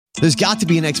There's got to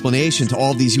be an explanation to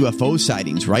all of these UFO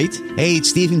sightings, right? Hey,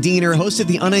 it's Stephen Diener, host of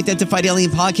the Unidentified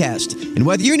Alien Podcast. And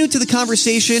whether you're new to the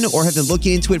conversation or have been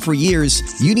looking into it for years,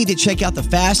 you need to check out the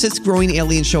fastest growing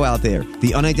alien show out there,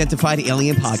 the Unidentified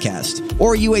Alien Podcast,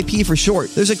 or UAP for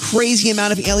short. There's a crazy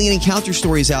amount of alien encounter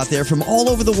stories out there from all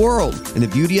over the world. And the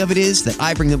beauty of it is that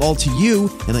I bring them all to you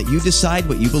and let you decide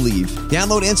what you believe.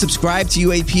 Download and subscribe to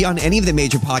UAP on any of the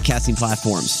major podcasting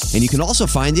platforms. And you can also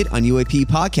find it on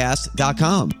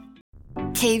UAPpodcast.com.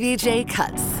 KVJ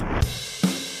Cuts.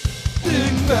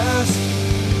 Think fast,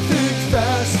 think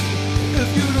fast.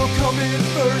 If you don't come in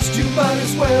first, you might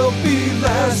as well be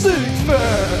last. Think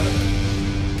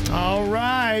fast. All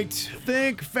right.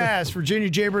 Think fast. Virginia,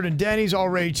 Jaybird, and Denny's all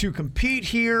ready to compete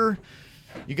here.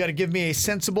 You got to give me a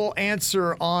sensible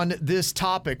answer on this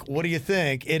topic. What do you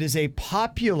think? It is a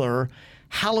popular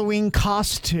Halloween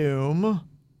costume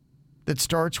that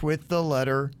starts with the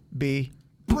letter B.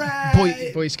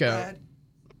 Brad. Boy Scout.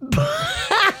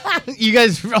 You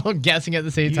guys were all guessing at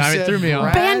the same time. It threw me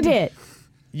off. Bandit.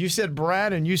 You said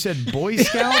Brad and you said Boy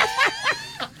Scout?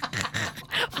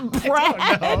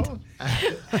 Brad.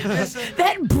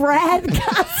 That Brad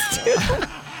costume.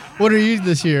 What are you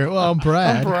this year? Well, I'm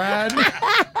Brad.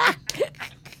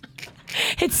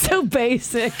 It's so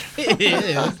basic. It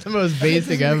is. It's the most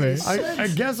basic ever. I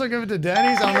guess I'll give it to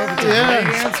Denny's. I don't know if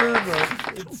it's a great answer,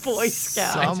 but it's Boy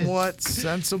Scout. somewhat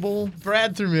sensible.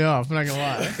 Brad threw me off. I'm not gonna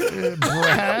lie.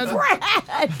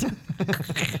 Brad?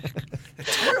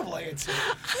 Terrible answer.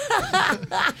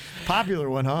 Popular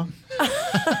one, huh?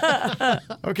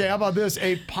 Okay, how about this?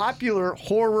 A popular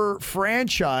horror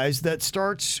franchise that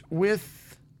starts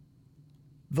with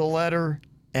the letter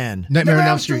N. Nightmare on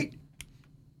Elm Street.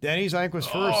 Denny's, I think, was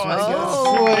first.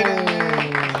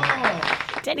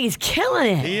 Denny's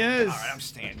killing it. He is. All right, I'm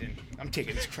standing. I'm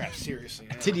taking this crap seriously.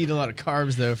 I did eat a lot of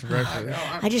carbs though for breakfast.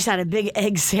 I just had a big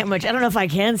egg sandwich. I don't know if I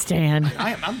can stand.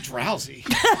 I'm drowsy.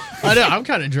 I know. I'm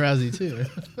kind of drowsy too.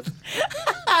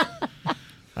 All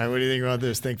right, what do you think about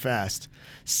this? Think fast.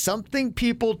 Something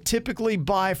people typically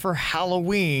buy for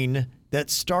Halloween that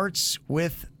starts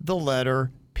with the letter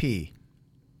P.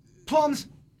 Plums.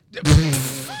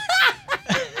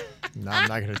 No, I'm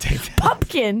not going to take that.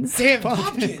 Pumpkins. Damn.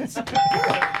 Pumpkins.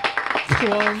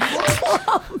 Plums.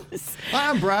 Hi,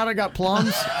 I'm Brad. I got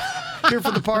plums here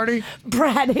for the party.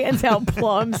 Brad hands out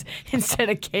plums instead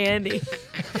of candy.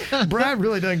 Brad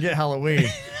really doesn't get Halloween.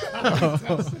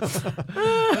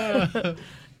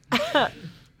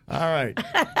 All right.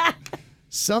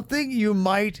 Something you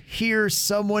might hear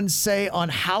someone say on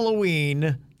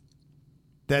Halloween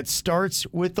that starts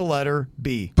with the letter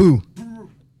B. Boo.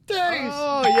 Denny's.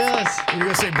 Oh yes. You're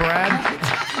going to say Brad?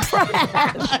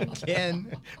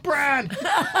 Again. Brad.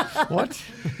 What?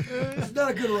 It's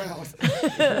not a good round.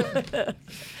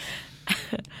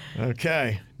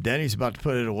 Okay. Denny's about to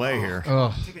put it away here.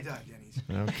 Oh. Take a dive,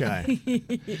 Denny's. Okay.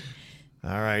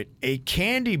 All right. A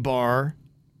candy bar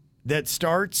that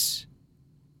starts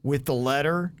with the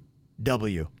letter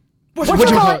W. What you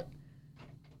call it?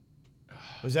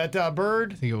 Was that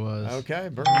Bird? I think it was. Okay,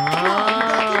 Bird.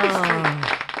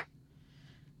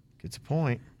 Gets a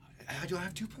point. Do I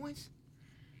have 2 points?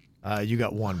 You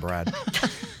got one, Brad.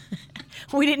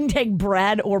 We didn't take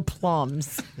Brad or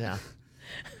plums. Yeah.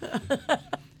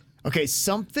 Okay,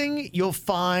 something you'll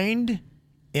find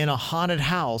in a haunted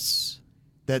house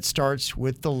that starts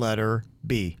with the letter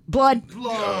B. Blood. Can't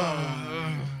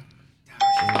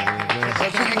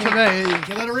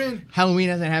let her in. Halloween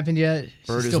hasn't happened yet.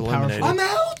 Bird She's is still eliminated. powerful. I'm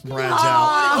out. Brad's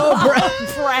out. Oh,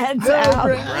 Brad's out.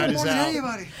 Brad is More than out.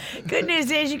 anybody. Good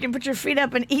news is you can put your feet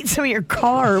up and eat some of your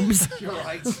carbs You're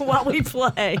right. while we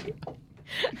play.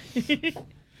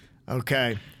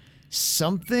 Okay.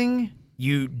 Something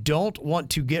you don't want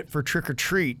to get for trick or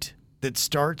treat that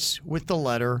starts with the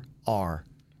letter R.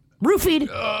 Roofied.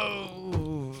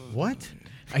 What?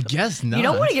 I guess not. You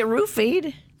don't want to get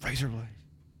roofied. Razor blade.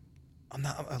 I'm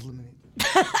eliminated.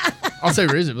 I'll say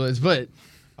razor blades, but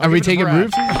are we taking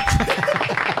Brad.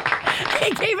 roofies?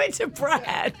 He gave it to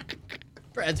Brad.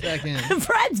 Brad's back in.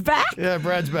 Brad's back. Yeah,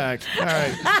 Brad's back. All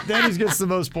right. Denny's gets the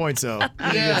most points, though.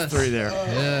 He gets 3 there.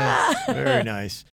 Yeah. Very nice.